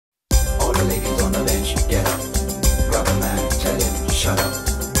bench, get up. Grab a man, tell him, shut up.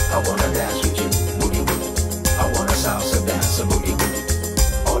 I wanna dance with you, boogie woogie. I wanna salsa dance, a boogie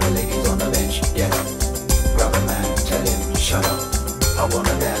woogie. All the ladies on the bench, get up. Grab a man, tell him, shut up. I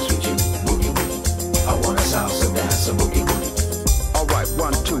wanna dance with you, boogie woogie. I wanna salsa dance, a boogie woogie. Alright,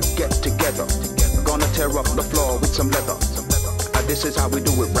 1, 2, get together. Gonna tear up the floor with some leather. This is how we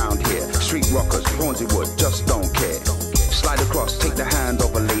do it round here. Street rockers, Hornseywood, just don't care. Slide across, take the hand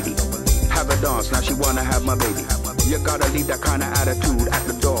of a lady. Have a dance, now she wanna have my baby. You gotta leave that kind of attitude at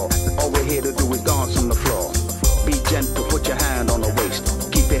the door. All we're here to do is dance on the floor. Be gentle, put your hand on the waist.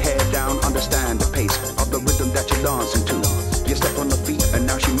 Keep your head down, understand the pace of the rhythm that you're dancing to. You step on the feet and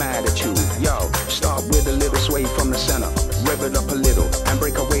now she mad at you. Yo, start with a little sway from the center. Rev it up a little and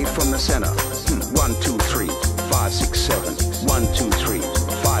break away from the center. 1, 2, 3, 5, 6, 7. 1, 2, 3,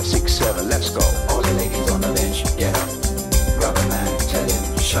 5, 6, 7. Let's go. All the ladies on the bench, get up. Grab a man, tell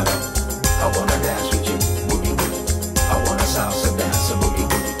him, shut up. I wanna dance with you, boogie woogie. I wanna salsa dance, a boogie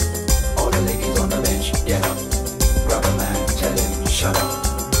woogie. All the ladies on the bench, get up. Grab a man, tell him, shut up.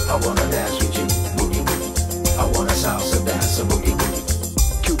 I wanna dance with you, boogie woogie. I wanna salsa dance, a boogie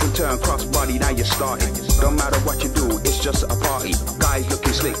woogie. Cupid turn, cross body, now you started. Don't matter what you do, it's just a party. Guys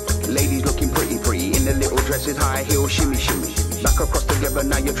looking slick, ladies looking pretty. In the little dresses, high heels, shimmy, shimmy. Back across together,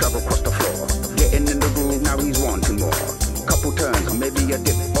 now you travel across the floor. Getting in the groove, now he's wanting more. Couple turns, maybe a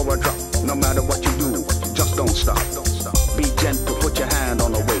dip or a drop. No matter what you do, just don't stop. Be gentle, put your hand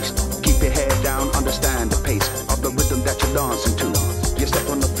on the waist. Keep your head down, understand the pace of the rhythm that you're dancing to. You step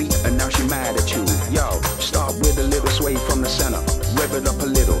on the feet and now she mad at you. Yo, start with a little sway from the center. Rev it up a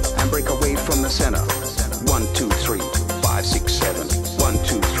little and break away from the center. 1, 2, 3, 5, 6, 7. 1,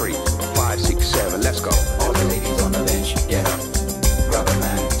 2, 3, 5, 6, 7. Let's go. All the ladies on the bench, get up. Grab a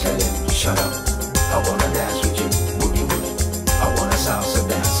man, tell him, shut up. I wanna dance with you, boogie woogie. I wanna salsa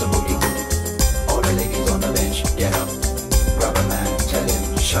dance, a boogie woogie. All the ladies on the bench, get up. Grab a man, tell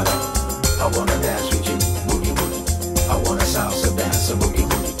him, shut up. I wanna dance with you, boogie woogie. I wanna salsa dance, a boogie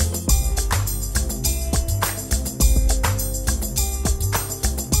woogie.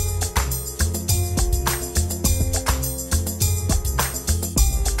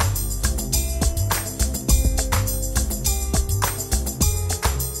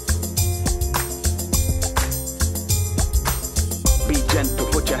 Be gentle,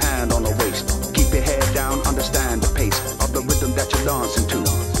 put your hand on the waist. Keep your head down, understand the pace of the rhythm that you're dancing to.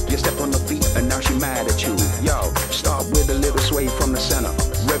 You step on the feet and now she mad at you. Yo, start with a little sway from the center.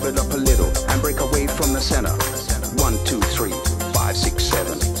 Rev it up a little and break away from the center. 1, 2, 3, 5, 6,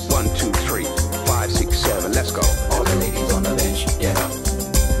 7. 1, 2, 3, 5, 6, 7. Let's go. All the ladies on the bench, get up.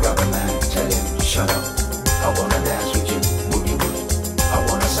 Grab a man, tell him, shut up. I wanna dance with you, boogie woogie. I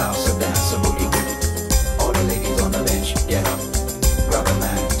wanna salsa dance, a boogie woogie. All the ladies on the bench, get up. Grab a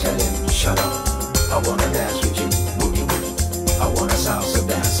man, tell him, shut up. I wanna dance with you, boogie woogie. I wanna salsa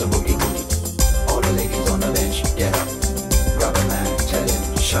dance, a boogie woogie. All the ladies on the bench, get up. Grab a man, tell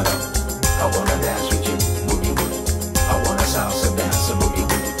him, shut up. I wanna dance with you, boogie woogie. I wanna salsa dance, a boogie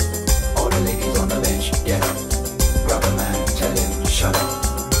woogie. All the ladies on the bench, get up. Grab a man, tell him, shut up.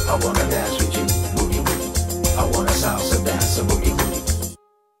 I wanna dance